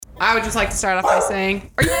I would just like to start off by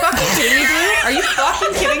saying, are you fucking kidding me, Blue? Are you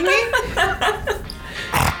fucking kidding me?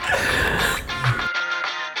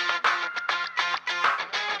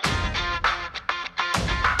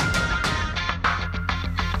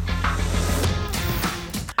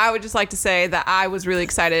 I would just like to say that I was really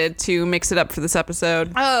excited to mix it up for this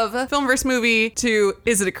episode of Film vs. Movie to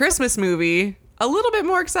Is It a Christmas Movie? A little bit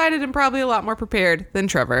more excited and probably a lot more prepared than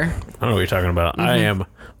Trevor. I don't know what you're talking about. I am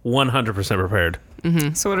 100% prepared.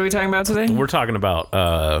 So what are we talking about today? We're talking about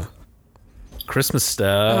Christmas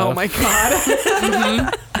stuff. Oh my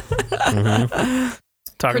God.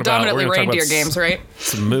 Predominantly reindeer games, right?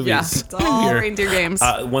 Some movies. Yeah, it's all reindeer games.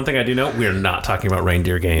 One thing I do know, we are not talking about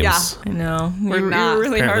reindeer games. Yeah. I know. We're You not. were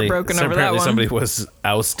really heartbroken over that apparently one. somebody was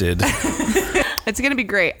ousted. It's going to be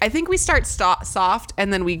great. I think we start soft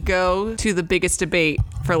and then we go to the biggest debate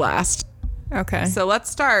for last. Okay. So let's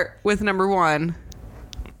start with number one.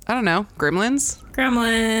 I don't know. Gremlins?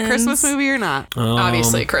 Gremlins. Christmas movie or not?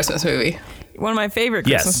 Obviously, a Christmas movie. One of my favorite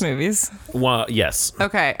Yes. Christmas movies. Well, yes.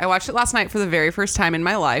 Okay. I watched it last night for the very first time in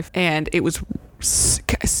my life and it was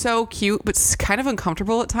so cute, but kind of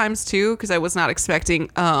uncomfortable at times too, because I was not expecting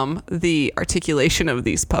the articulation of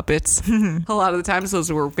these puppets. A lot of the times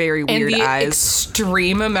those were very And weird the eyes.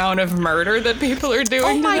 extreme amount of murder that people are doing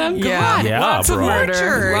Oh to my them. God. Yeah, Lots bro. of murder.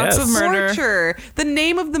 Torture. Lots Yes. of murder. Torture. The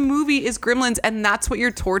name of the movie is Gremlins, and that's what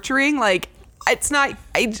you're torturing. Like, it's not.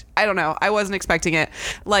 I don't know. I wasn't expecting it.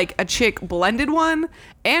 Like, a chick blended one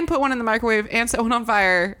and put one in the microwave and set one on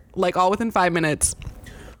fire, like all within 5 minutes.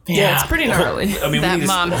 Yeah, it's pretty gnarly. I mean, That we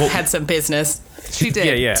mom just, had some business. She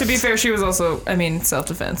did. yeah. To be fair, she was also,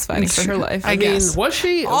 self-defense, fighting for her life. I guess. mean, was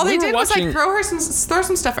she? All they we were did was watching- like throw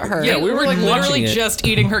some stuff at her. Yeah, we were like literally watching it. just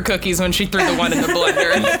eating her cookies when she threw the one in the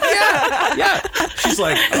blender. Yeah. She's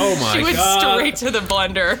like, oh my She went God. straight to the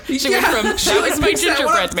blender. She Yeah. went from She, that like, was my picks that one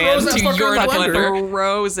gingerbread up, man throws that to fucker your in the blender.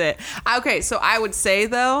 Throws it. Okay, so I would say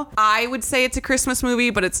though, it's a Christmas movie,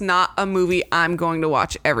 but it's not a movie I'm going to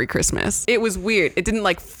watch every Christmas. It was weird. It didn't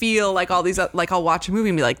like feel like all these like I'll watch a movie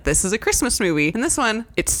and be like, this is a Christmas movie. And this one,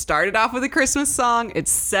 it started off with a Christmas song.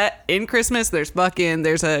 It's set in Christmas. There's Buckin.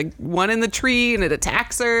 There's a one in the tree and it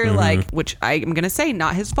attacks her, like, which I am gonna say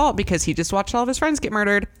not his fault because he just watched all of his friends get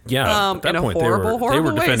murdered. Yeah, at that in a point, they were- horrible they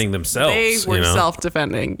were ways. defending themselves, They were you know?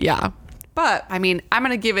 self-defending. Yeah. But, I mean, I'm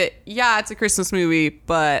going to give it, it's a Christmas movie,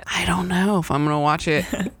 but I don't know if I'm going to watch it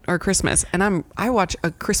or Christmas. And I watch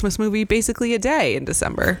a Christmas movie basically a day in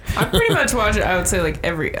December. I pretty much watch it, I would say, like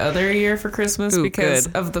every other year for Christmas Ooh, because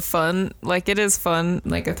good. of the fun. Like, it is fun,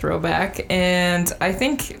 like a throwback. And I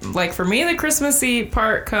think, like, for me, the Christmassy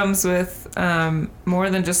part comes with more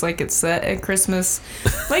than just, like, it's set at Christmas.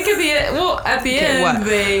 Like, at the end, what?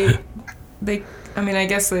 they I mean, I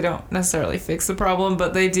guess they don't necessarily fix the problem,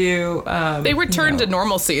 but they do. They return to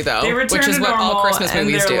normalcy, though, They return which is to what normal, all Christmas and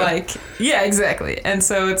movies they're do. like, yeah, exactly. And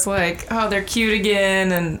so it's like, oh, they're cute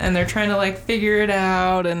again, and they're trying to like figure it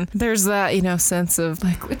out, and there's that sense of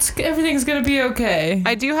like everything's gonna be okay.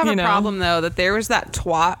 I do have a problem, though, that there was that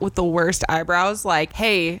twat with the worst eyebrows, like,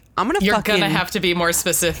 hey, I'm going to You're fucking... gonna have to be more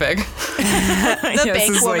specific. the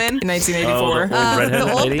bank woman. Like 1984. Oh, the old redheaded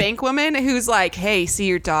the old lady? bank woman who's like, hey, see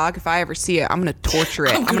your dog? If I ever see it, I'm going to torture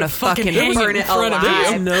it. I'm going to fucking hang burn it it in front of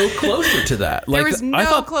alive. you. no closure to that. Like, There was no I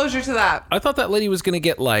thought closure to that. I thought that lady was going to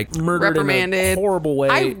get like murdered Reprimanded. in a horrible way.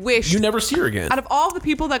 I wish you never see her again. Out of all the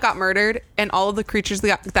people that got murdered and all of the creatures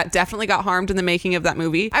that definitely got harmed in the making of that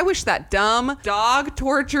movie, I wish that dumb dog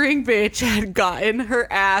torturing bitch had gotten her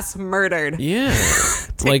ass murdered. Yeah,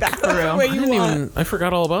 like that the way you want. I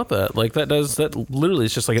forgot all about that. Like that literally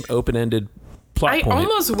is just like an open-ended plot I point.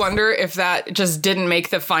 almost wonder if that just didn't make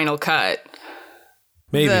the final cut.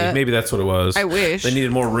 Maybe that's what it was. I wish. They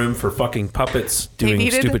needed more room for fucking puppets They doing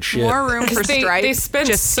needed stupid shit. more room for Because Stripe. they spent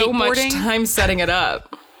just so much skateboarding. time setting it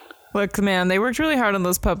up. Look, man, they worked really hard on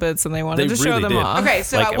those puppets, and they wanted They to show really them did. off. Okay,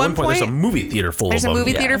 so like, at one point, there's a point- movie theater full There's of a them.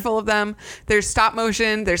 movie theater full of them. There's stop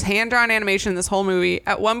motion. There's hand-drawn animation in this whole movie.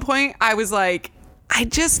 At one point, I was like, I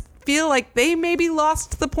just feel like they maybe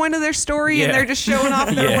lost the point of their story and Yeah. they're just showing off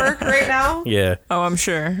their Yeah. work right now. Yeah. Oh, I'm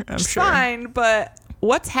sure. It's fine, but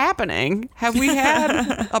what's happening? Have we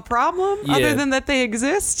had a problem Yeah. other than that they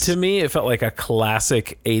exist? To me, it felt like a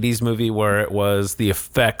classic 80s movie where it was the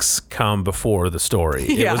effects come before the story.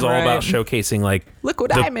 It Yeah, was all right. about showcasing, like... Look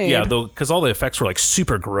what I made. Yeah, because all the effects were, like,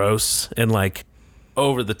 super gross and, like,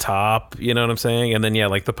 over the top. You know what I'm saying? And then, yeah,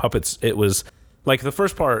 like, the puppets, it was Like the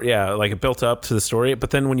first part, yeah, like it built up to the story, but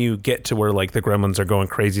then when you get to where like the gremlins are going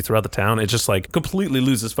crazy throughout the town, it just like completely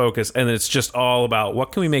loses focus, and it's just all about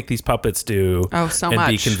what can we make these puppets do So and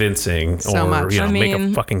be much. convincing, So or much. you know, I make a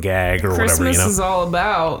mean, fucking gag or Christmas whatever. You know, is all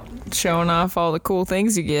about showing off all the cool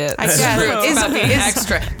things you get. I guess. It's Is- about being is-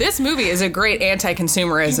 extra. This movie is a great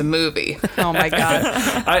anti-consumerism movie. Oh my god.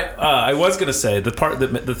 I was gonna say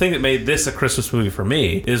the thing that made this a Christmas movie for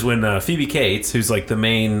me is when Phoebe Cates, who's like the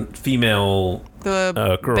main female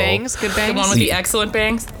The girl. bangs, good The bangs. one with the excellent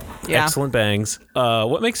bangs. Yeah. Excellent bangs.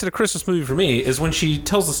 What makes it a Christmas movie for me is when she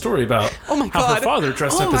tells the story about Oh my how her God. father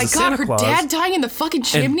dressed Oh up my as a god, Santa her Claus dad dying in the fucking and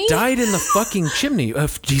chimney? died in the fucking chimney.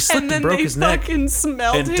 He slipped And then and broke they his neck fucking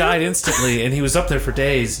smelled and him. died instantly. And he was up there for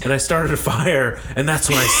days. And I started a fire, and that's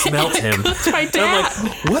when I smelt him. my And I'm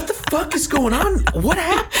like, what the fuck is going on? What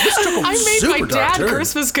happened? This took a I made super my dark dad turn.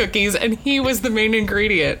 Christmas cookies and he was the main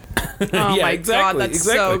ingredient. Oh Yeah, my god, that's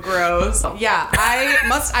so gross. Yeah,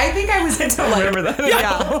 I think I was into like. remember that.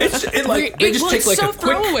 Yeah. It like they It just was take like so a quick.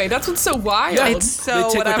 throwaway. That's what's so wild. It's so they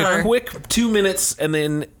take like whatever. a quick 2 minutes, and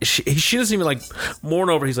then she doesn't even like mourn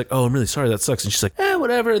over. He's like, "Oh, I'm really sorry. That sucks." And she's like,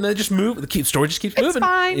 whatever. And then just move. The story just keeps moving.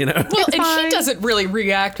 fine. You know. Well, and fine. she doesn't really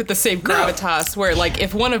react with the same gravitas. Where, like,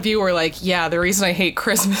 if one of you were like, "Yeah, the reason I hate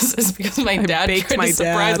Christmas is because my dad baked tried my to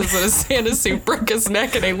surprise dad." us with a Santa suit, broke his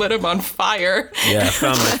neck, and I lit him on fire," Yeah, I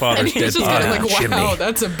found my and father's he's dead just body kind in of the like, chimney. "Wow,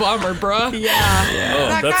 that's a bummer, bruh." Yeah. Oh,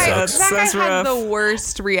 That that guy, sucks. that guy That's had rough. the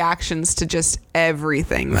worst reactions to just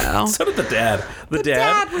everything, though. So did the dad. The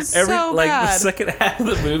dad was so like bad. the second half of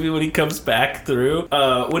the movie when he comes back through,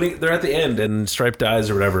 when they're at the end and Stripe dies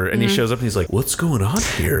or whatever, and he shows up and he's like, "What's going on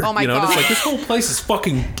here?" Mm-hmm. Oh my you know, and it's God. like this whole place is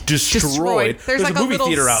fucking destroyed. There's like a a movie little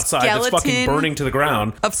theater outside that's fucking skeleton. burning to the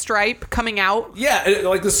ground. Of Stripe coming out. Yeah,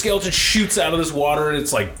 like the skeleton shoots out of this water and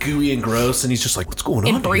it's like gooey and gross, and he's just like, "What's going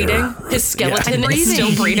on And breeding. here?" His skeleton And is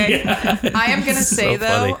still breeding. breeding. I am gonna say so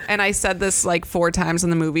though, funny. and I said this like 4 times in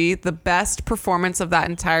the movie, the best performance of that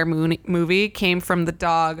entire movie came from the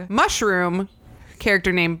dog Mushroom,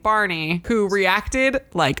 character named Barney, who reacted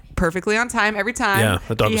like perfectly on time every time. Yeah,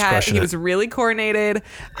 the dog was crushing He it. was really coordinated.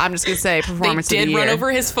 I'm just gonna say They performance of did the run year.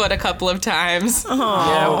 over his foot a couple of times.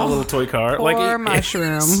 Yeah, with a little toy car. Poor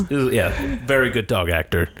Mushroom. Yeah, very good dog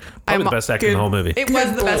actor. Probably the best actor in the whole movie. It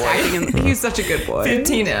was the best acting. He was such a good boy.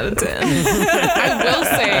 15 out of 10. I will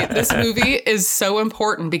say this movie is so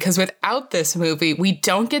important because without this movie, we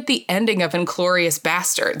don't get the ending of Inglourious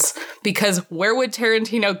Bastards. Because where would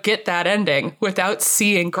Tarantino get that ending without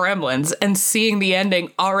seeing Gremlins and seeing the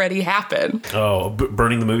ending already happen? Oh,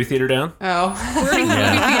 burning the movie theater down? Oh, Burning the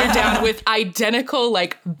movie theater down with identical,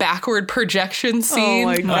 like, backward projection scene.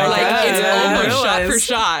 my God. Like, it's Yeah, I almost shot for realized.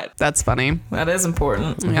 shot. that's funny. That is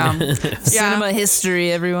important. Yeah. Cinema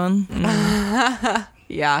history, everyone.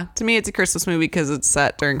 Yeah. To me, it's a Christmas movie because it's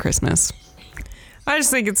set during Christmas. I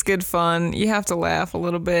just think it's good fun. You have to laugh a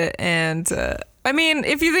little bit. And I mean,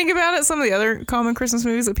 if you think about it, some of the other common Christmas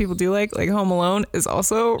movies that people do like Home Alone, is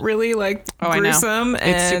also really like gruesome. It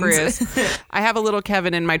And super is. I have a little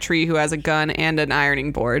Kevin in my tree who has a gun and an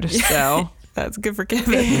ironing board. So That's good for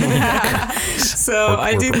Kevin. So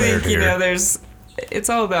I do prepared think, here. it's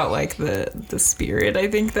all about like the spirit. I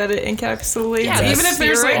think that it encapsulates. Yeah, even if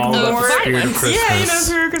there's like All about more, the spirit of Christmas. yeah,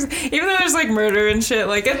 spirit of Christmas. Even though there's like murder and shit,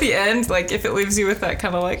 like at the end, like if it leaves you with that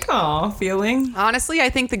kind of like aw feeling, honestly, I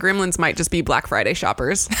think the Gremlins might just be Black Friday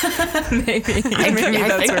shoppers. maybe I that's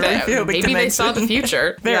think where that we feel the maybe they saw the connection.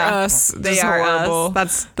 future. They're Yeah. us. They just are horrible.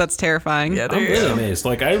 us. That's terrifying. Yeah, I'm they're really amazed.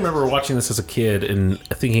 Like, I remember watching this as a kid and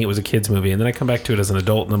thinking it was a kid's movie, and then I come back to it as an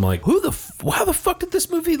adult, and I'm like, how the fuck did this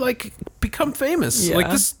movie, like, become famous? Yeah. Like,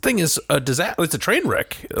 this thing is a disaster. It's a train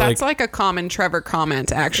wreck. That's like a common Trevor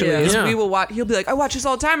comment, actually. Yeah. is Yeah. We will watch. He'll be like, "I watch this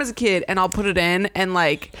all the time as a kid," and I'll put it in, and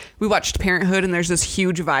like we watched Parenthood, and there's this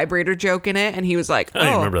huge vibrator joke in it, and he was like, "Oh, I don't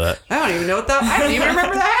even remember that. I don't even know what that. I don't even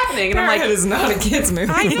remember that happening." And I'm Parenthood like, is not a kids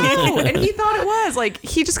movie. I know, and he thought it was like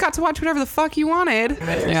he just got to watch whatever the fuck he wanted.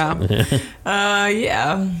 Yeah.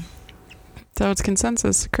 Yeah. So it's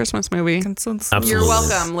consensus Christmas movie. Consensus. Absolutely. You're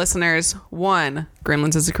welcome, listeners. 1,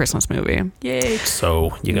 Gremlins is a Christmas movie. Yay.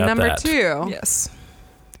 So, you got Number that. 2, Yes.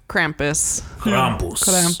 Krampus. Krampus.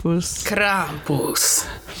 Krampus. Krampus.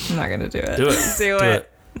 I'm not gonna do it. Do it. Do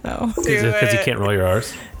it. No. Because you can't roll your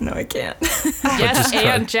R's. No, I can't. Yes,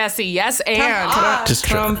 and Jesse. Yes, and Just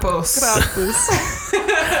try. Krampus.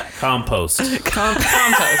 Compost.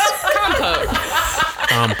 compost.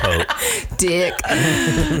 Compost. Dick.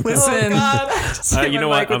 Listen. You know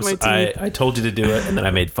what? I told you to do it, and then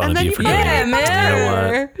I made fun And of then you you for did doing it. it. Yeah, man. You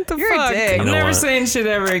know what? What the You're a fuck? dick. I'm You know never what? saying shit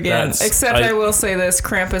ever again. That's- Except I I will say this: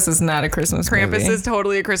 Krampus is not a Christmas movie. Krampus is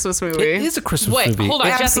totally a Christmas movie. It is a Christmas Wait, movie. hold on,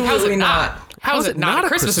 Jesse. How's it Absolutely not? How is it not a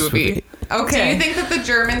Christmas movie? Okay. Do you think that the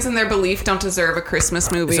Germans in their belief don't deserve a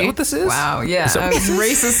Christmas movie? Is that what this is? Wow, yeah. Is that I what was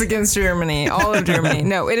racist against Germany. All of Germany.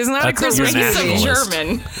 No, it is not a That's what Christmas you're movie. nationalist.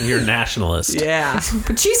 German. You're a nationalist. Yeah.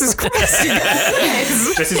 But Jesus Christ, you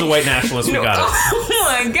guys. Jesse's a white nationalist. We got it.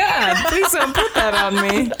 Oh my God. Please don't put that on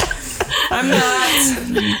me. I'm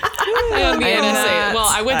not. And the NSA. Well,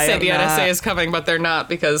 I would I say am the not. NSA is coming, but they're not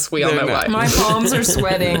because we all They're know not. why. My palms are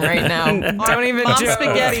sweating right now. Don't even Mom joke.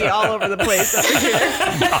 spaghetti all over the place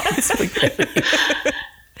over here.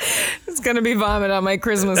 It's going to be vomit on my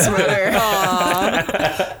Christmas sweater.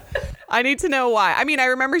 I need to know why. I mean, I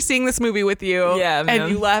remember seeing this movie with you. Yeah, man.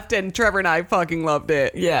 And you left, and Trevor and I fucking loved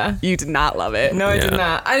it. Yeah. You did not love it. No, I did Yeah.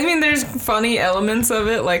 not. I mean, there's funny elements of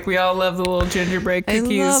it. Like, we all love the little gingerbread I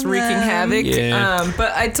cookies love wreaking them. havoc. Yeah.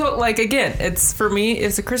 But I told, like, again, it's for me,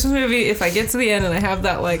 it's a Christmas movie. If I get to the end and I have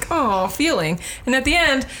that, like, oh, feeling. And at the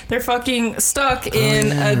end, they're fucking stuck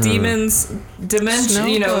in a demon's dimension, Snow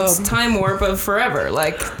you know, globe. time warp of forever.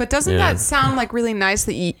 Like, But doesn't Yeah. that sound like really nice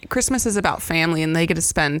that Christmas is about family and they get to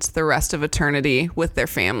spend the rest of eternity with their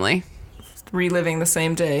family? reliving the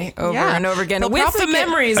same day over Yeah. and over again They'll with the probably get-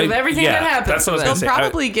 memories of I- everything yeah, that happened that's to what I was them. gonna They'll say,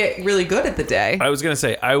 probably get really good at the day. I was gonna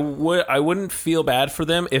say I wouldn't feel bad for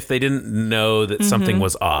them if they didn't know that something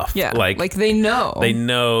was off. Yeah, like they know. they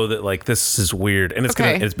know that like this is weird, and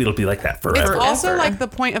Okay. it'll be like that It's forever. also Forever. like the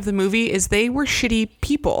point of the movie is they were shitty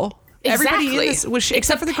people. Everybody in Exactly. this was Except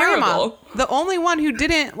except for the grandma. terrible. The only one who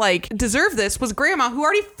didn't like deserve this was grandma, who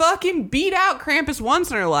already fucking beat out Krampus once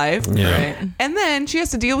in her life. Yeah. Right. And then she has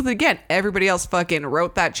to deal with it again. Everybody else fucking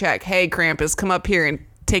wrote that check. Hey, Krampus, come up here and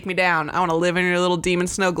take me down. I want to live in your little demon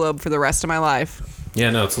snow globe for the rest of my life. Yeah,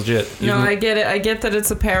 no, it's legit. No, Even- I get it. I get that it's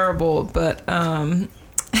a parable, but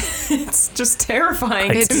it's just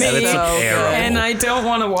terrifying It's to me. Yeah, that's so terrible. And I don't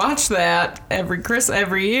want to watch that every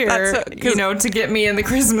year, That's to get me in the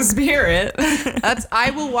Christmas spirit.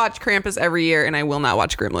 I will watch Krampus every year, and I will not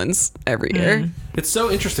watch Gremlins every year. It's so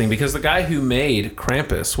interesting because the guy who made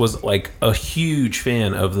Krampus was like a huge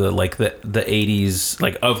fan of the 80s,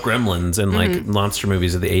 like of Gremlins and like monster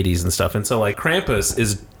movies of the 80s and stuff. And so like Krampus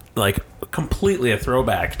is like completely a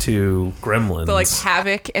throwback to Gremlins. The like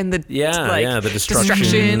havoc and the the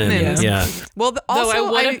destruction and and well, also Though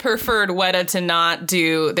I would have preferred Weta to not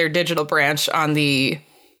do their digital branch on the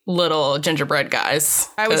little gingerbread guys.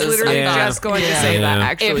 I was 'cause literally Yeah. just going to Yeah. say that Yeah.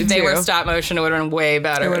 actually if they too. were stop motion, it would have been way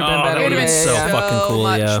better. It would have been Oh, better. that would've been Yeah, so yeah. fucking cool,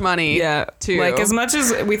 much yeah. money. Yeah, too. like as much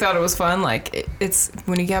as we thought it was fun, like it's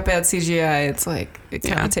when you got bad CGI, it's like it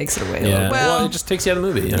kind of Yeah. takes it away. A Yeah. little bit. Well- it just takes you out of the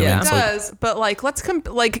movie. You know? Yeah. It's It like- does, but like let's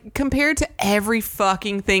compared to every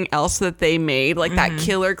fucking thing else that they made, like that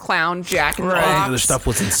killer clown Jack in the Right. all the Box. other stuff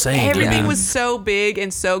was insane. Everything dude. was so big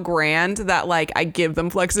and so grand that like I give them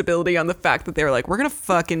flexibility on the fact that they were like, we're gonna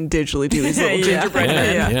fucking digitally do these little Yeah. gingerbread Yeah,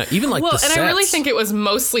 men. yeah. Even like Well, the and I really sets. think it was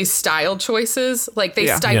mostly style choices. Like they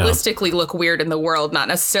Yeah. stylistically look weird in the world, not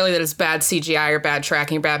necessarily that it's bad CGI or bad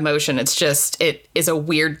tracking, or bad motion. It's just it is a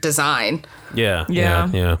weird design. Yeah, yeah,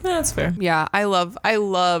 yeah. that's fair. Yeah, I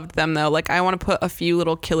loved them though. Like I want to put a few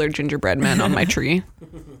little killer gingerbread men on my tree.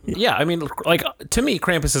 Yeah, I mean, like to me,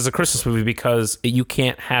 Krampus is a Christmas movie because you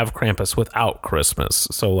can't have Krampus without Christmas.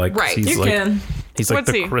 So like, Right, he's you like, can. he's like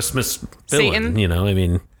What's the he? Christmas villain. Satan? You know, I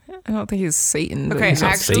mean, I don't think he's Satan. But Okay, he's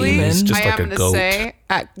not actually, Satan. He's just I like am a gonna goat. say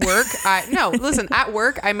at work. At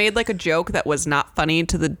work, I made like a joke that was not funny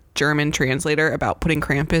to the German translator about putting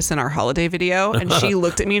Krampus in our holiday video, and she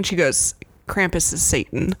looked at me and she goes, "Krampus is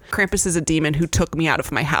Satan. Krampus is a demon who took me out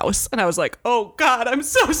of my house." And I was like, "Oh God, I'm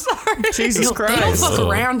so sorry." Jesus They don't Christ. fuck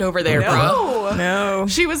around over there, bro. No. No.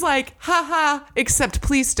 She was like, haha, except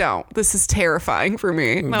please don't. This is terrifying for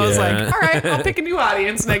me. And I was Yeah. like, all right, I'll pick a new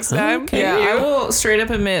audience next time. Yeah, Thank I you. will straight up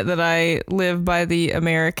admit that I live by the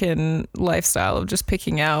American lifestyle of just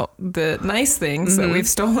picking out the nice things that we've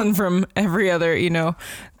stolen from every other,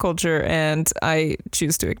 culture, and I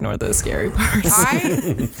choose to ignore the scary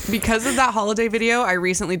parts. Because of that holiday video I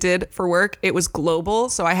recently did for work, it was global.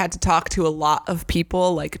 So I had to talk to a lot of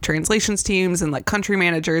people, like translations teams and like country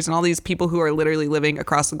managers and all these people who are literally living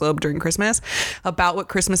across the globe during Christmas about what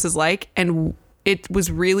Christmas is like. And it was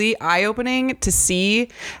really eye-opening to see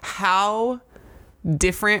how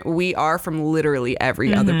different we are from literally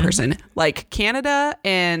every other person. Like Canada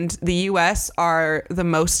and the US are the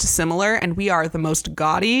most similar, and we are the most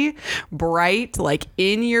gaudy, bright, like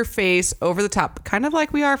in your face, over the top, kind of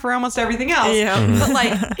like we are for almost everything else. Yeah. But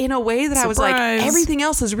like in a way that I was like, Surprise. everything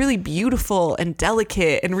else is really beautiful and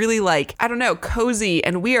delicate and really like, I don't know, cozy,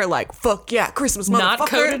 and we are like, fuck yeah, Christmas, motherfucker. Not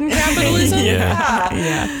coded in capitalism.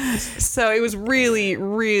 Yeah. So it was really,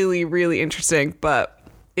 really, really interesting, but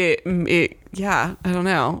it I don't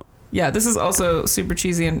know. Yeah, this is also super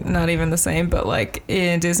cheesy and not even the same, but like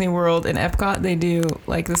in Disney World in Epcot, they do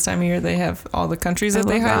like this time of year, they have all the countries that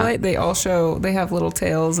they highlight. They all show, they have little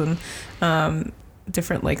tales and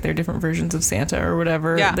different, like their different versions of Santa or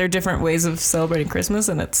whatever. Yeah. They're different ways of celebrating Christmas,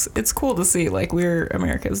 and it's cool to see. Like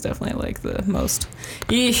America is definitely like the most.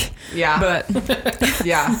 Eesh. Yeah. But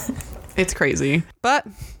Yeah. It's crazy. But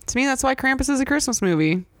to me, that's why Krampus is a Christmas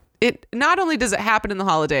movie. It not only does it happen in the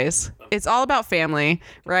holidays, it's all about family,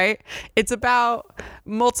 right? It's about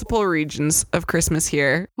multiple regions of Christmas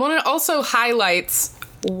here. Well, it also highlights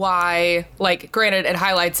why, like, granted, it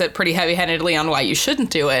highlights it pretty heavy-handedly on why you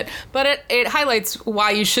shouldn't do it, but it highlights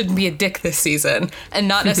why you shouldn't be a dick this season, and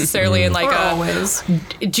not necessarily in like or a always.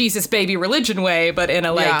 Jesus baby religion way, but in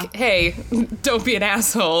a like, Yeah. hey, don't be an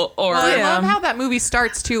asshole, or Well, I love how that movie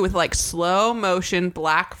starts too with like slow motion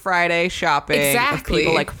Black Friday shopping. Of Exactly.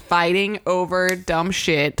 people like fighting over dumb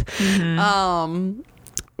shit.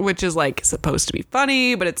 Which is like supposed to be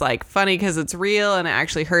funny, but it's like funny because it's real and it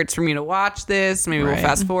actually hurts for me to watch this. Maybe we'll Right.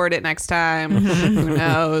 fast forward it next time. Who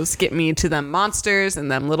knows? Get me to them monsters and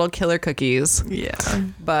them little killer cookies. Yeah.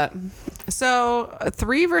 But so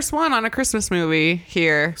 3 versus 1 on a Christmas movie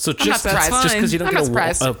here. So I'm not just surprised. because you don't I'm not get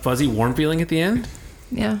surprised. a fuzzy warm feeling at the end?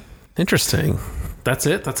 Yeah. Interesting. That's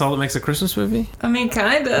it? That's all that makes a Christmas movie? I mean,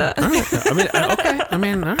 kinda. I mean, okay. I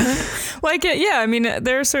mean, all right. Like yeah, I mean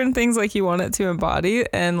there are certain things like you want it to embody,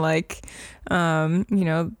 and like you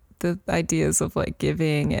know, the ideas of like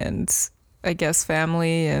giving and I guess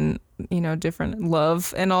family and, you know, different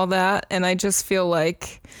love and all that, and I just feel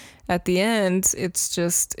like at the end it's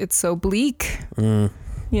so bleak, you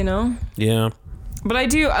know. Yeah. But I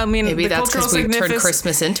mean maybe the that's cultural because we turned significance-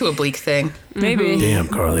 Christmas into a bleak thing. maybe. Damn,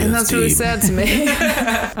 Carly. And that's really deep. sad to me.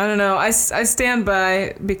 I don't know. I stand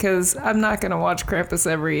by, because I'm not going to watch Krampus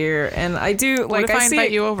every year. And I do, What like, if I see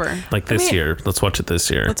invite it. you over? Like this mean- year. Let's watch it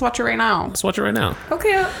this year. Let's watch it right now. Let's watch it right now.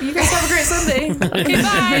 Okay, you guys have a great Sunday. Okay,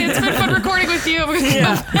 bye. It's been fun recording with you.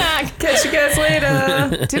 Catch you guys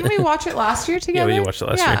later. Didn't we watch it last year together? Yeah, we watched it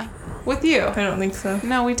last year. With you. I don't think so.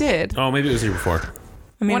 No, we did. Oh, maybe it was the year before.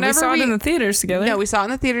 I mean, Whenever we saw it we- in the theaters together. No, we saw it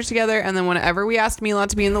in the theaters together, and then whenever we asked Mila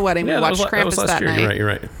to be in the wedding, Yeah, we watched that was Krampus last that year. night. You're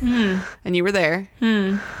right. And you were there.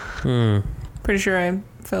 Pretty sure I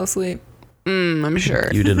fell asleep. I'm sure.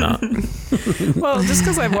 You did not. Well, just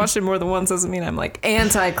because I've watched it more than once doesn't mean I'm like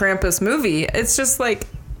anti-Krampus movie. It's just like,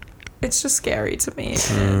 it's just scary to me.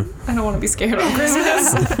 I don't want to be scared on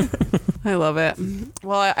Christmas. I love it.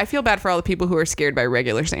 Well, I feel bad for all the people who are scared by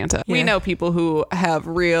regular Santa. We Yeah. know people who have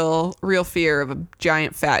real fear of a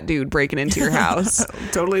giant fat dude breaking into your house.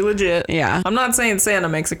 Totally legit. Yeah. I'm not saying Santa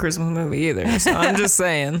makes a Christmas movie either. So I'm just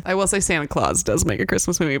saying. I will say Santa Claus does make a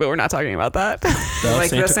Christmas movie, but we're not talking about that.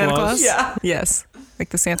 Like the Santa Claus? Yeah. Yes. Like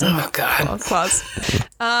the Santa Claus.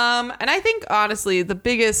 And I think honestly, the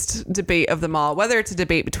biggest debate of them all, whether it's a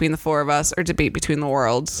debate between the 4 of us or debate between the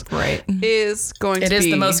worlds, Right. is going It to is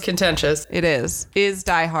be the most contentious. It is. Is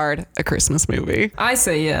Die Hard a Christmas movie? I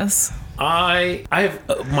say yes. I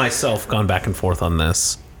have myself gone back and forth on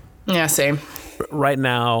this. Yeah, same. Right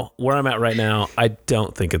now, where I'm at right now, I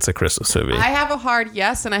don't think it's a Christmas movie. I have a hard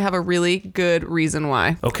yes, and I have a really good reason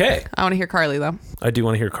why. Okay. I want to hear Carly though. I do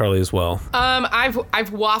want to hear Carly as well. I've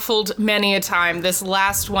waffled many a time. This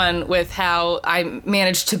last one with how I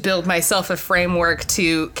managed to build myself a framework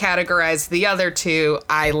to categorize the other 2,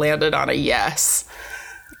 I landed on a yes.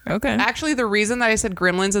 Okay. Actually, the reason that I said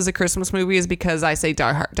Gremlins is a Christmas movie is because I say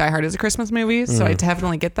Die Hard is a Christmas movie, so I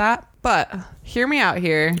definitely get that. But hear me out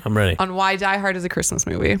here. I'm ready. On why Die Hard is a Christmas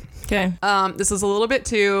movie. Okay. This is a little bit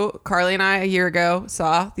too. Carly and I a year ago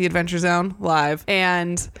saw The Adventure Zone live,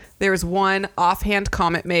 and there was one offhand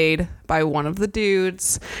comment made by one of the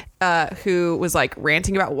dudes who was like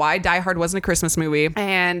ranting about why Die Hard wasn't a Christmas movie,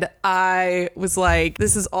 and I was like,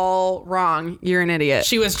 "This is all wrong. You're an idiot."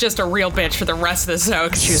 She was just a real bitch for the rest of the show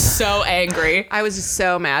because she was so angry. I was just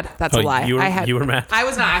so mad. That's Oh, a lie. you were- I had, you were mad? I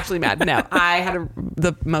was not actually mad. No, I had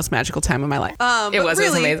the most magical time of my life. It but was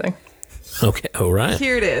really, amazing. Okay. All right.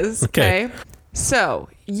 Here it is. Okay. Okay. So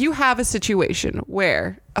you have a situation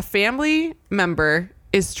where a family member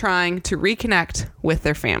is trying to reconnect with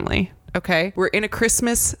their family. Okay. We're in a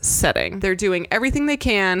Christmas setting. They're doing everything they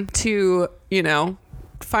can to, you know,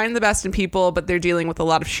 find the best in people, but they're dealing with a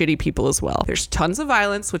lot of shitty people as well. There's tons of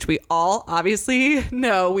violence, which we all obviously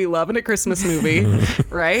know we love in a Christmas movie,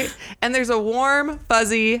 right? And there's a warm,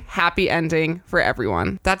 fuzzy, happy ending for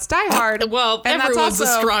everyone. That's Die Hard. Well, And that's everyone's a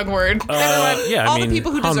also- strong word. Yeah, all I the mean,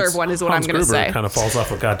 people who deserve one is what I'm gonna say. Kind of falls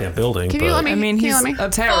off a goddamn building. Can you but- let me? I mean, can you he's let me? a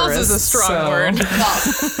terrorist. False is a strong so-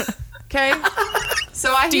 word. Okay.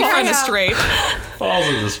 So I Defriend have the straight. Balls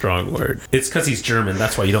is a strong word. It's because he's German.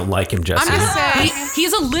 That's why you don't like him, Jesse. I'm just saying.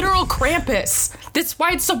 He's a literal Krampus. That's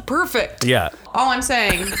why it's so perfect. Yeah. All I'm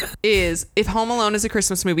saying is, if Home Alone is a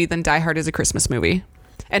Christmas movie, then Die Hard is a Christmas movie.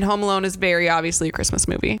 And Home Alone is very obviously a Christmas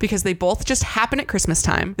movie because they both just happen at Christmas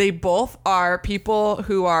time. They both are people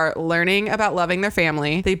who are learning about loving their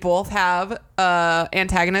family. They both have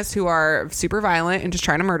antagonists who are super violent and just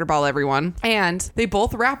trying to murderball everyone. And they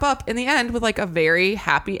both wrap up in the end with like a very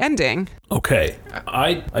happy ending. Okay.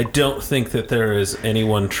 I don't think that there is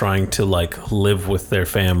anyone trying to like live with their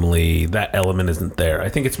family. That element isn't there. I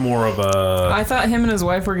think it's more of a... I thought him and his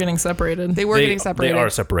wife were getting separated. They were getting separated. They are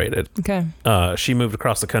separated. Okay. She moved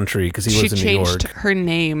across the country because he lives in She New York. changed her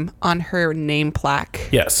name on her name plaque.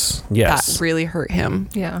 Yes. That really hurt him.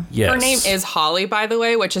 Yeah. Yes. Her name is Holly, by the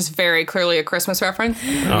way, which is very clearly a Christmas reference.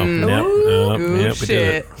 Oh, Ooh, yep, we did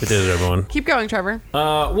shit. it. We did it, everyone. Keep going, Trevor.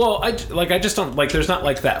 Well, I just don't like. There's not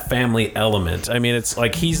like that family element. I mean, it's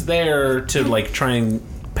like he's there to like try and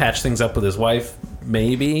patch things up with his wife.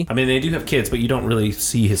 Maybe. I mean, they do have kids, but you don't really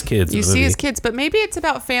see his kids. You in the see movie. his kids, but maybe it's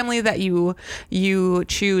about family that you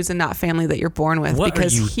choose and not family that you're born with. What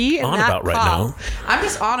because are you he and on that about right cop, now? I'm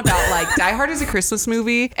just on about like Die Hard is a Christmas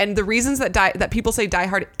movie, and the reasons that people say Die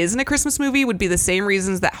Hard isn't a Christmas movie would be the same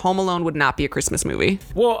reasons that Home Alone would not be a Christmas movie.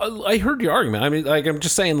 Well, I heard your argument. I mean, like, I'm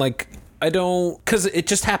just saying, like, I don't, because it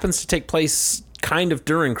just happens to take place kind of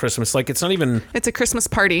during Christmas. Like, it's not even. It's a Christmas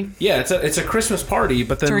party. Yeah, it's a Christmas party,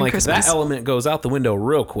 but then During like Christmas. that element goes out the window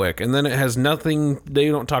real quick, and then it has nothing. They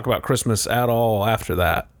don't talk about Christmas at all after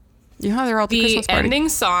that. You know, they're all at the The Christmas party. ending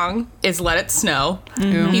song is Let It Snow.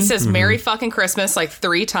 Mm-hmm. He says Merry fucking Christmas like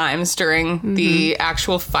 3 times during the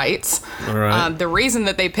actual fights. All right. The reason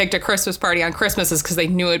that they picked a Christmas party on Christmas is because they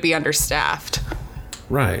knew it'd be understaffed.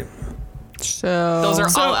 Right. So Those are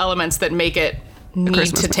all elements that make it need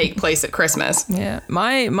Christmas to movie. take place at Christmas. Yeah,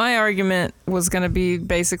 my argument was going to be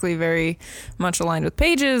basically very much aligned with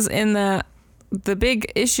Paige's in that the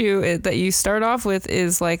big issue that you start off with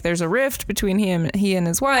is like there's a rift between he and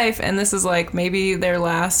his wife, and this is like maybe their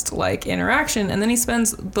last like interaction, and then he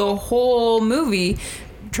spends the whole movie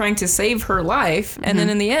trying to save her life, and then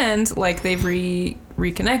in the end, like they've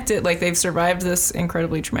reconnected, like they've survived this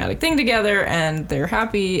incredibly traumatic thing together, and they're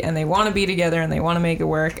happy, and they want to be together, and they want to make it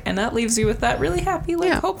work, and that leaves you with that really happy,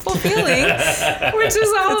 like hopeful feeling, which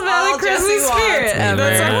is all about all the Christmas Jesse wants spirit. ever.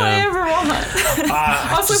 That's all I ever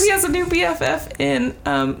want. Also, he has a new BFF in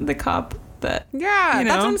the cop. That yeah, you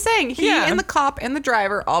that's know? what I'm saying. He Yeah. and the cop and the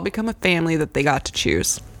driver all become a family that they got to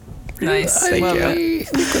choose. nice. Thank Love you. it. I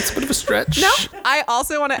think that's a bit of a stretch. No, I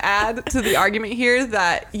also want to add to the argument here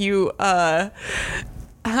that you, the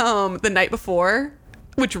Night Before,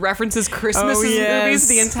 which references Christmas Oh, yes. movies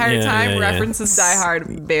the entire Yeah, time, yeah, yeah. references Die Hard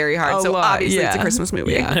very hard. A So lot, obviously it's a yeah. Christmas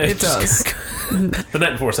movie. Yeah, it does. The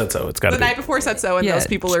Night Before said so. It's got to The be. Night Before said so, and Yeah, those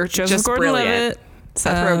people are Joseph just brilliant. Gordon-Levitt,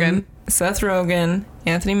 Seth Rogen. Seth Rogen,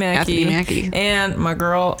 Anthony Mackie, and my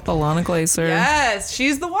girl Alana Glazer. Yes,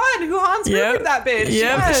 she's the one who Hans Gruber that bitch. Yep,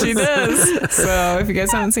 Yes. she does. So if you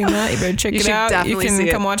guys haven't seen that, you better check You it should out. You definitely can see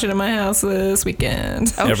it. come watch it at my house this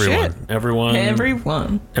weekend. Oh, shit. Everyone. Every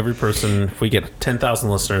person. If we get 10,000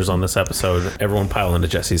 listeners on this episode, everyone pile into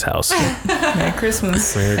Jesse's house. Merry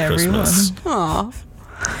Christmas, Merry everyone. Christmas. Aw.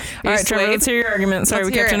 All right, Trevor, let's hear your argument. Sorry,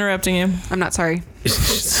 Let's we hear kept it. interrupting you. I'm not sorry.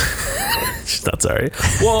 She's not sorry.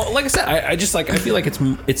 Well, like I said, I just like I feel like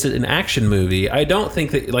it's an action movie. I don't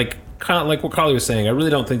think that like kind of like what Carly was saying. I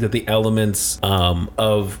really don't think that the elements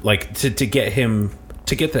of like to get him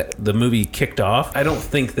to get the movie kicked off. I don't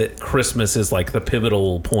think that Christmas is like the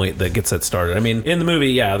pivotal point that gets it started. I mean, in the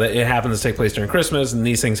movie, yeah, that it happens to take place during Christmas, and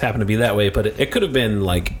these things happen to be that way. But it could have been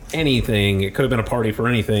like anything. It could have been a party for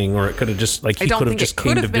anything, or it could have just like he don't could have think just it came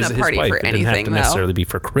could to have been a visit his party wife. for It didn't have anything, to though. necessarily be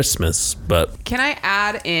for Christmas, but. Can I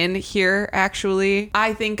add in here, actually?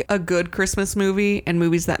 I think a good Christmas movie and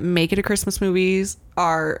movies that make it a Christmas movies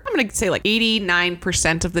are, I'm going to say like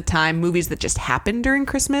 89% of the time, movies that just happen during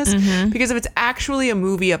Christmas. Because if it's actually a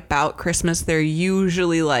movie about Christmas, they're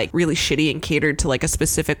usually like really shitty and catered to like a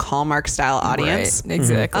specific Hallmark style audience. Right,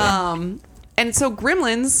 exactly. And so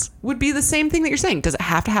Gremlins would be the same thing that you're saying. Does it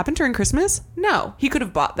have to happen during Christmas? No. He could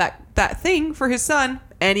have bought that thing for his son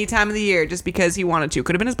any time of the year just because he wanted to.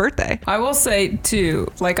 Could have been his birthday. I will say too,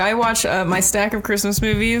 like I watch my stack of Christmas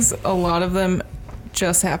movies. A lot of them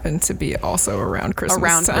just happen to be also around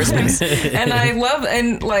Christmas time. And I love,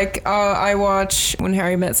 and like I watch When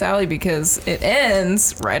Harry Met Sally because it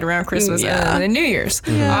ends right around Christmas and New Year's.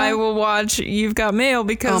 I will watch You've Got Mail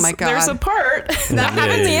because Oh my God. there's a part that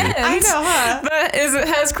happens at the end. I know, huh? That it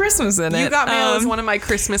has Christmas in it. You Got Mail is one of my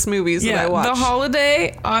Christmas movies that I watch. The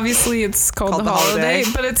Holiday, obviously it's called the holiday,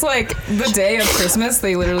 but it's like the day of Christmas.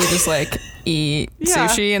 They literally just like eat Yeah.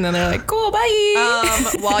 sushi, and then they're like, cool,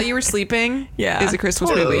 bye. While You Were Sleeping Yeah, is a Christmas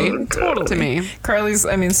totally, movie totally. to me. Carly's,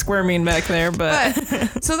 squirming back there, but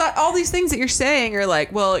But so that all these things that you're saying are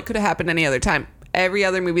like, well, it could have happened any other time. Every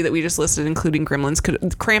other movie that we just listed, including Gremlins,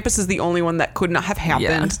 Krampus is the only one that could not have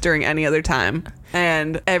happened during any other time.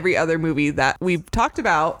 And every other movie that we've talked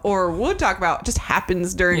about or would talk about just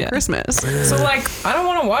happens during Christmas. so like, I don't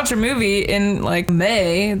want to watch a movie in like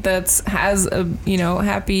May that has a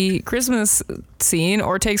happy Christmas scene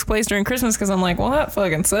or takes place during Christmas because I'm like, well, that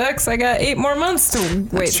fucking sucks. I got 8 more months to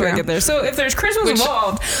wait till I true. get there. So if there's Christmas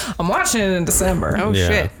involved, I'm watching it in December. Oh Yeah.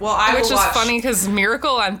 shit! Well, Which is funny because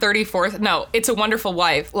Miracle on 34th. No, It's a Wonderful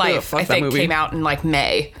Life. fuck I that think movie. came out in like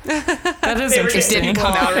May. That is It interesting. didn't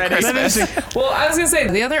come out at That Christmas. is interesting. Well, I was gonna say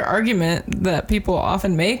the other argument that people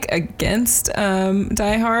often make against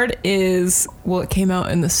Die Hard is, well, it came out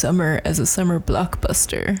in the summer as a summer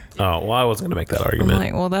blockbuster. Oh, well, I wasn't going to make that I'm argument.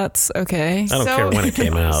 like, well, that's okay. I don't care when it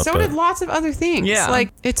came out. So but did lots of other things. Yeah.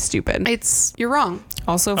 Like, it's stupid. You're wrong.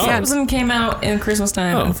 Also, Frozen came out in Christmas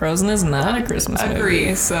time, and Frozen is not a Christmas movie.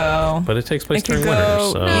 Agreed. So But it takes place It could during winter.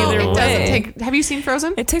 go So either it way. doesn't take. Have you seen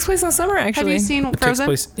Frozen? it takes place in the summer, Have actually. you seen It takes Frozen?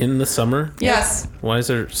 place in the summer? Yes. Why is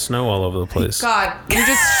there snow all over the place? God, you're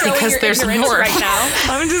just showing Because your there's ignorance north. right now.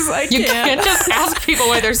 I'm just, I You can't. can't just ask people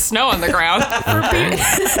why there's snow on the ground.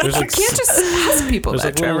 There's like, Can't just ask people there's that,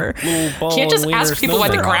 like Trevor. little ball Can't just and wiener ask people why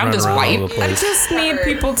the snowmen ground running is around all white. over the I place. just need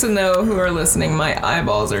people to know who are listening. My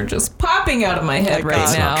eyeballs are just popping out of my head right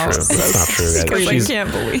That's now. not true. That's not true, guys. Because I She's-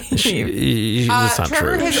 can't believe. That's not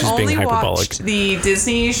Trevor true. has She's only being hyperbolic. watched the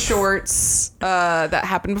Disney shorts that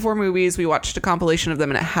happened before movies. We watched a compilation of them,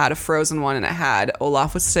 and it had a Frozen one, and it had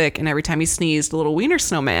Olaf was sick, and every time he sneezed, a little wiener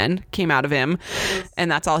snowman came out of him, and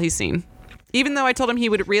that's all he's seen. Even though I told him he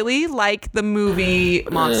would really like the movie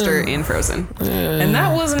Monster in Frozen. And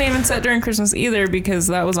that wasn't even set during Christmas either because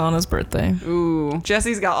that was on his birthday. Ooh,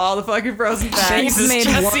 Jesse's got all the fucking Frozen facts. They made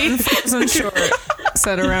one Frozen short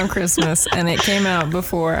set around Christmas, and it came out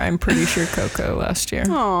before, I'm pretty sure, Coco last year.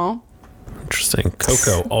 Aw. Interesting.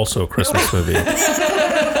 Coco, also a Christmas movie.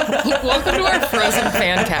 Welcome to our Frozen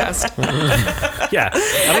fan cast. Yeah,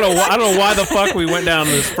 I don't know why the fuck we went down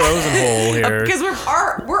this Frozen hole here. Because we're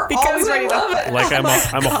always ready to love it. Like I'm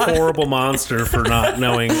a horrible monster for not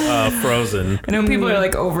knowing Frozen. I know people are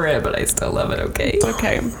like over it, but I still love it, okay?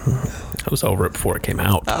 Okay. I was over it before it came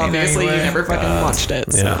out. Obviously, you never fucking watched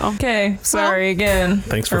it. So. Yeah. Okay, sorry again.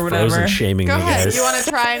 Thanks or for whatever. Frozen shaming Go me, ahead. guys. You want to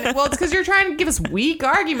try and well, it's because you're trying to give us weak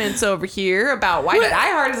arguments over here about why Die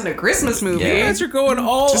Hard isn't a Christmas movie. You guys are going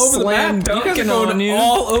all Just over the slam map. You guys are dunking going on you.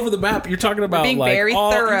 all over the map. You're talking about being like very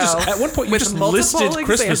all, you thorough just, at one point you with just multiple multiple listed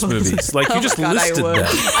Christmas examples. movies. Like Oh you just my God, listed I would. them.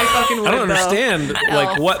 I fucking would. I don't understand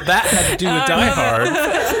like what that had to do with Die Hard.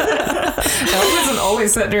 Elf isn't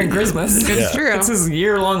always set during Christmas. It's true. It's his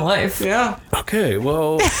year-long life. Yeah. Okay,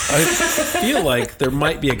 well, I feel like there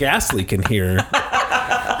might be a gas leak in here,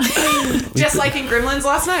 Just like in Gremlins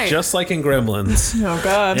last night. just like in Gremlins. Oh,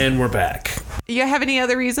 God. And we're back. You have any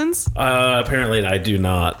other reasons? Apparently, I do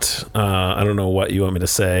not. I don't know what you want me to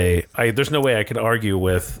say. There's no way I could argue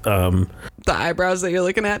with. The eyebrows that you're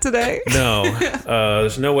looking at today. No,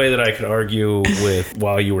 there's no way that I could argue with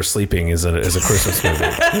While You Were Sleeping is a Christmas movie.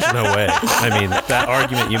 There's no way. I mean, that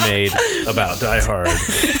argument you made about Die Hard,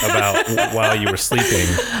 about While You Were Sleeping.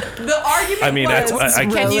 The argument I mean, was, I can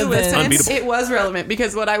you relevant. listen? Unbeatable. It was relevant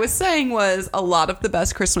because what I was saying was a lot of the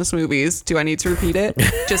best Christmas movies, do I need to repeat it,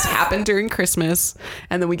 just happened during Christmas,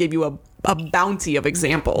 and then we gave you a bounty of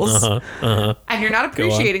examples. And you're not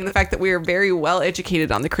appreciating the fact that we are very well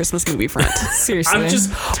educated on the Christmas movie front.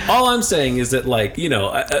 Seriously. All I'm saying is that, like, you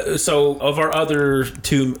know, so of our other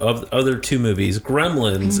two movies,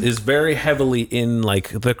 Gremlins is very heavily in like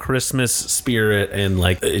the Christmas spirit, and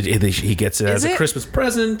like he gets it as a it? Christmas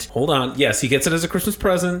present. Hold on, yes, he gets it as a Christmas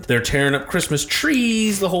present. They're tearing up Christmas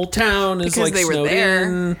trees. The whole town is Because like they were snowed there.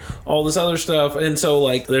 in. All this other stuff, and so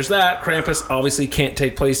like there's that. Krampus obviously can't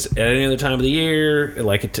take place at any other time of the year.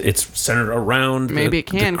 Like it's centered around Maybe it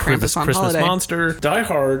can, Krampus on Christmas holiday. monster. Die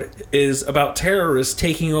Hard is about terrorists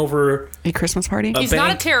taking over. A Christmas party? He's not a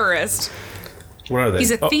bank. terrorist. What are they?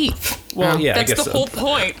 He's a Oh, thief. well, yeah, I That's guess the so. whole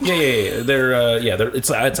point. Yeah. They're it's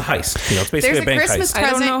a heist. You know, it's basically There's a a bank Christmas heist. I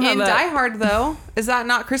don't know present how in that- Die Hard, though. Is that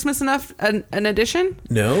not Christmas enough? An addition?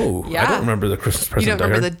 No, I Yeah. don't remember the Christmas You present. don't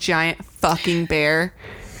remember there. the giant fucking bear?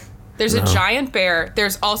 There's a giant bear.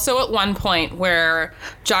 There's also at one point where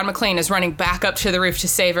John McClane is running back up to the roof to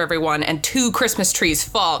save everyone, and 2 Christmas trees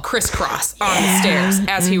fall crisscross on the stairs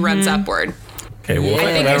as he runs upward. Okay, well, I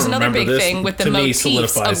think there's another remember big this, thing with the to me motifs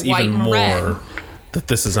solidifies of white even and more red. that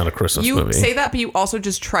this is not a Christmas You movie. say that, but you also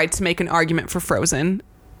just tried to make an argument for Frozen.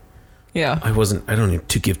 Yeah. I don't need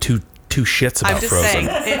to give two two shits about I'm just Frozen.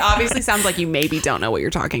 saying, it obviously sounds like you maybe don't know what you're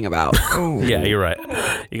talking about. Yeah, you're right.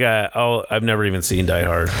 You got. Oh, I've never even seen Die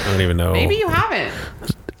Hard. I don't even know. Maybe you haven't.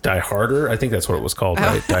 Die Harder. I think that's what it was called,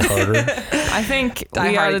 right? Die Harder. I think Die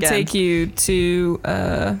we Hard ought to again. take you to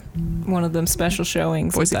one of them special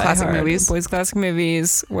showings. Boise of Die Classic Hard. Movies. Boise Classic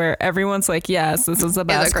Movies, where everyone's like, yes, this is the Yeah,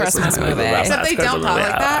 best the Christmas Christmas movie. Except they don't talk like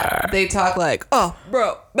Yeah. that. They talk like, oh,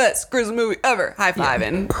 bro, best Christmas movie ever. High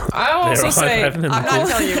fiving. I also They're say, high-fiving in I'm the not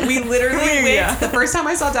telling you. We literally went. Yeah. The first time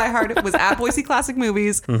I saw Die Hard was at Boise Classic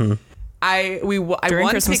Movies. I During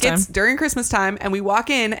won Christmas tickets time. during Christmas time, and we walk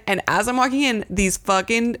in, and as I'm walking in, these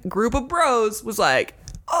fucking group of bros was like,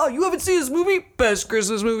 "Oh, you haven't seen this movie? Best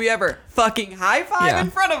Christmas movie ever!" Fucking high five Yeah.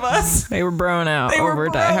 in front of us. they were broing out They were over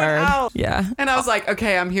Die broing Hard. out. Yeah. And I was like,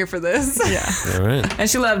 "Okay, I'm here for this." Yeah. All right. And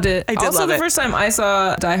she loved it. I did also, love the it. first time I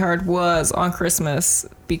saw Die Hard was on Christmas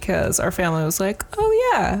because our family was like,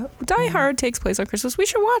 oh, yeah, Die Hard takes place on Christmas. We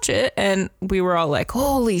should watch it. And we were all like,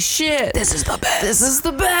 holy shit. This is the best. This is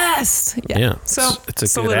the best. Yeah. So, it's a good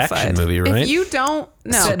solidified. action movie, right? If you don't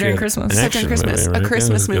know, Set during Good. Christmas. An Set action during Christmas. movie, A right? Christmas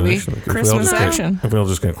Yeah, it's a good movie. action. If we all Christmas just get- action. If we all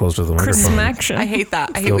just get close to the Christmas microphone. action. I hate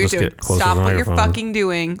that. I hate Phil, what you're just doing. get closer to Stop the what you're microphone. fucking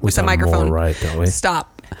doing We with the sound more microphone. right, don't we?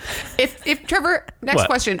 Stop. If Trevor, next What?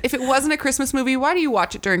 question. If it wasn't a Christmas movie, why do you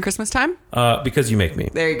watch it during Christmas time? Because you make me.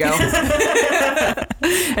 There you go.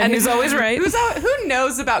 And he's always right. Who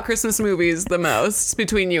knows about Christmas movies the most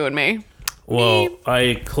between you and me? Well,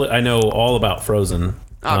 I know all about Frozen.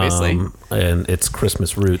 Obviously. And its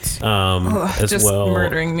Christmas roots as Just well.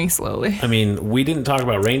 murdering me slowly. I mean, we didn't talk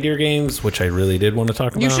about reindeer games, which I really did want to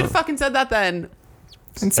talk about. You should have fucking said that then.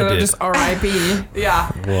 Instead I of did. just R.I.P.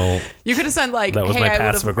 Yeah. Well, You could have said like, That was hey, my I would've-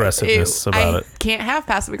 passive aggressiveness about I it. can't have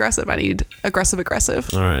passive aggressive. I need aggressive aggressive.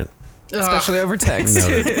 all right. Especially over text.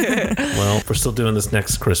 Noted. Well, if we're still doing this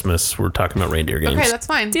next Christmas. We're talking about reindeer games. Okay, that's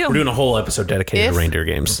fine. Deal. We're doing a whole episode dedicated If- to reindeer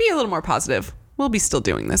games. Be a little more positive. We'll be still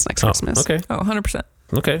doing this next Oh, Christmas. okay. Oh, 100%.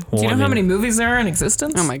 Okay. Well, Do you know I how mean, many movies there are in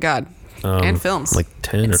existence? Oh my god. And films. Like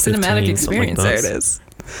 10 or 15. cinematic something experience. Like There that. it is.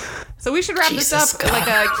 So we should wrap this Jesus up like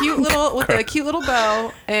a cute little with a cute little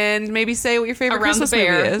bow, and maybe say what your favorite Around Christmas the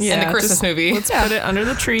bear. movie is. Yeah. in the Christmas just- movie. Let's Yeah. put it under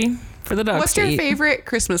the tree for the dogs What's to your eat. favorite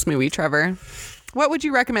Christmas movie, Trevor? What would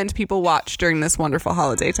you recommend people watch during this wonderful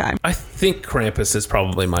holiday time? I think Krampus is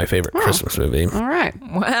probably my favorite Christmas movie. All right,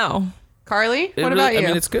 Wow. Carly, It what really- about you? I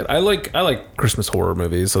mean, it's good. I like Christmas horror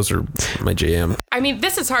movies. Those are my jam. I mean,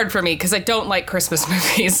 this is hard for me because I don't like Christmas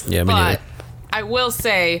movies. Yeah, me but neither. I will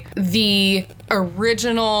say the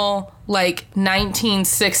original, like,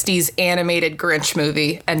 1960s animated Grinch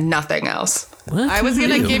movie and nothing else. What? I was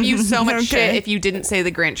gonna give you so much Okay. shit if you didn't say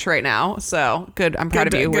the Grinch right now. So good. I'm proud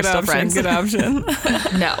of you. We're Good still option, friends. Good option.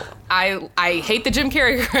 No. I hate the Jim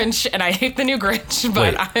Carrey Grinch and I hate the new Grinch,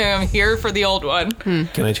 but Wait. I am here for the old one. Can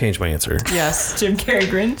I change my answer? Yes. Jim Carrey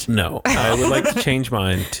Grinch. No, I would like to change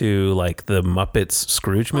mine to like the Muppets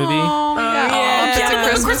Scrooge movie. Oh, yeah. yeah. It's a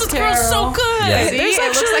Christmas Christmas Carol's so good. Yeah. See, There's it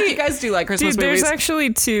looks like actually- you guys do like Christmas Dude, movies. there's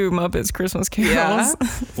actually 2 Muppets Christmas Yeah. carols.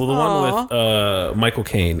 Well, the one with Michael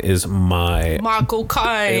Caine is my. Michael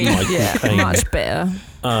Caine. Michael Yeah, Caine. much better.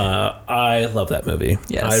 I love that movie.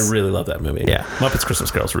 Yes. I really love that movie. Yeah, Muppets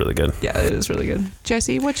Christmas Carol is really good. Yeah, it is really good.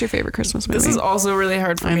 Jesse, what's your favorite Christmas movie? This is also really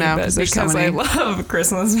hard for I me, know, but 'cause there's because so I many. love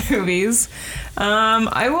Christmas movies.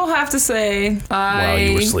 I will have to say Wow,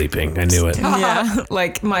 you were sleeping. I knew it. Yeah,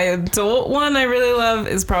 like my adult one I really love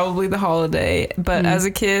is probably The Holiday, but as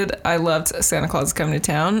a kid I loved Santa Claus is Coming to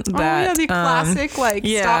Town. oh yeah, the classic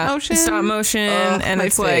yeah, stop motion. Ugh, and my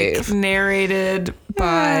it's fave. like narrated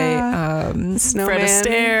by Snowman. Fred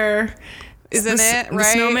Astaire. Isn't The it right? The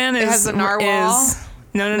snowman It is has the narwhal.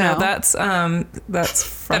 No, No. that's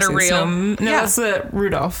Frosty the real? Snowman. No, Yeah. that's the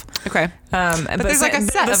Rudolph. Okay. But there's like a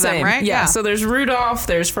set the of them, same. right? Yeah. Yeah. So there's Rudolph.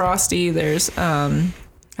 There's Frosty. There's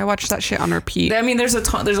I watched that shit on repeat. I mean, there's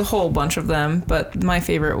a whole bunch of them, but my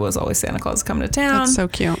favorite was always Santa Claus is Coming to Town. That's so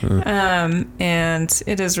cute. And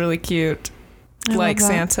it is really cute. Like love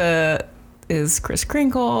that. Santa is Kris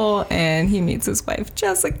Kringle, and he meets his wife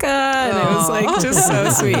Jessica, and it was like just so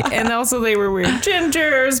sweet. And also they were weird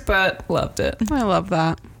gingers, but loved it. I love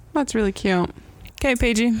that. That's really cute. Okay,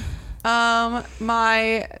 Paigey. I'm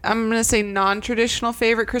gonna say non-traditional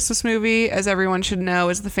favorite Christmas movie, as everyone should know,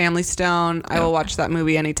 is The Family Stone. I will watch that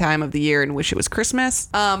movie any time of the year and wish it was Christmas.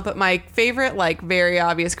 But my favorite, like very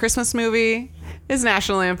obvious Christmas movie is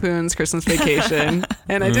National Lampoon's Christmas Vacation,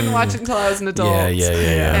 and I didn't watch it until I was an adult.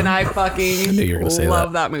 Yeah. And I fucking knew you were gonna say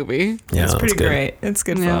love that movie. Yeah, It's that's pretty good. great. It's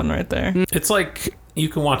good Yeah. fun right there. It's like you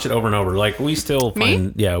can watch it over and over. Like we still Me?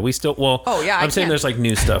 find, well, Oh, yeah, I I'm saying can't. there's like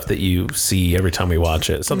new stuff that you see every time we watch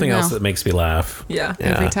it. Something No. else that makes me laugh. Yeah. Yeah.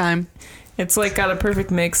 Every time. It's like got a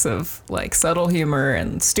perfect mix of like subtle humor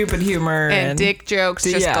and stupid humor And dick jokes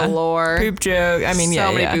just galore. Poop joke. I mean,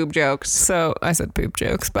 so many boob jokes. So I said poop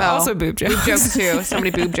jokes, but also boob jokes. Boob jokes too. So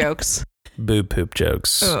many boob jokes. Boob poop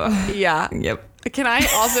jokes. Yeah. Yep. Can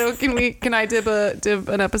I dib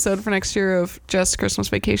an episode for next year of just Christmas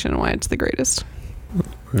Vacation and why it's the greatest?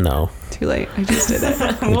 No. Too late. I just did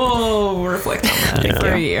it. We'll reflect on that for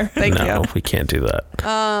a year. Thank No, you. we can't do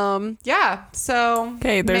that. Yeah. So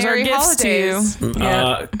Okay, there's Merry our gifts holidays. to you.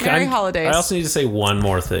 Merry holidays. I also need to say one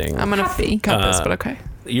more thing. I'm gonna cut this, but okay.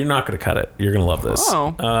 You're not going to cut it. You're going to love this.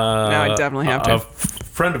 Oh. Now I definitely have to. A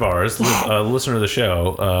friend of ours, a listener of the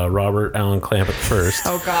show, Robert Allen Clampett first,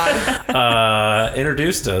 Oh God.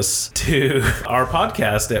 introduced us to our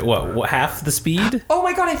podcast at what half the speed? Oh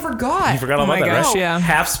my God, I forgot. You forgot all Oh about my that, gosh, right? yeah.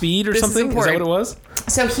 Half speed or This is something? Is that what it important. was?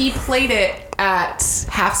 So he played it at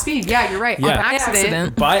half speed. Yeah, you're right. Yeah. On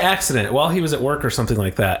accident. By accident, while he was at work or something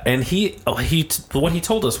like that, and what he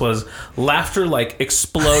told us was laughter like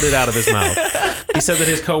exploded out of his mouth. He said that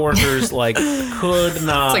his coworkers like could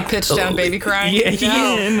not. It's like pitch down baby crying.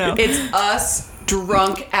 Yeah, No. It's us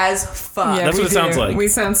drunk as fuck. That's what it sounds like. We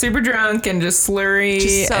sound super drunk and just slurry.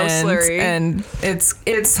 Just so and, slurry. And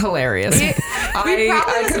it's hilarious. We probably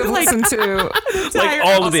I could have listened, listened to like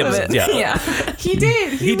all of the episode. episodes. Yeah. yeah. He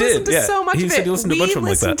did. He listened did, to yeah. so much He of said it. he listened to a bunch of them like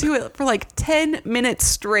listened that. to it for like 10 minutes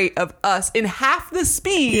straight of us in half the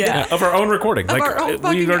speed. Yeah. Of our own recording. Like our own we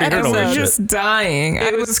fucking already heard all I this was shit. just dying.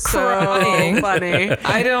 I was crying. So funny.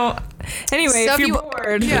 I don't. Anyway, So if you're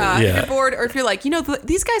bored, yeah, if Yeah. you're bored, or if you're like,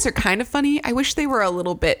 these guys are kind of funny. I wish they were a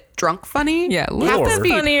little bit drunk funny. yeah, a Or- little bit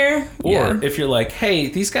funnier. Or yeah. if you're like, hey,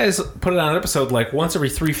 these guys put it on an episode like once every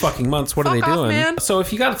 3 fucking months. What are Fuck they off, doing? man. So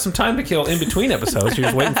if you got some time to kill in between episodes, you're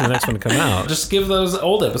just waiting for the next one to come out. Just give those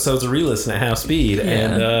old episodes a re-listen at half speed,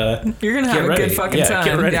 and You're gonna get have a ready. good fucking Yeah, time.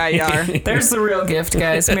 get ready. Yeah, you are. There's the real gift,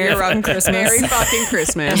 guys. Merry fucking Christmas. Merry fucking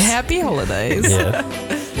Christmas. and happy holidays. Yeah.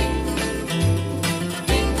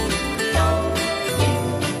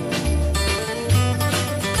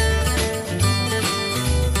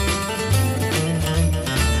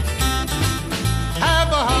 Have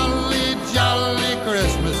a holly jolly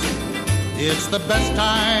Christmas. It's the best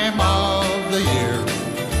time of the year.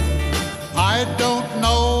 I don't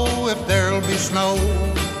know if there'll be snow,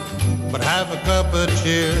 but have a cup of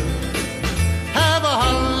cheer. Have a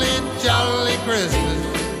holly jolly Christmas.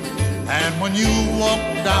 And when you walk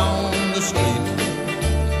down the street,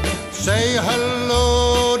 say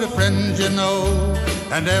hello to friends you know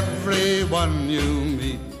and everyone you meet.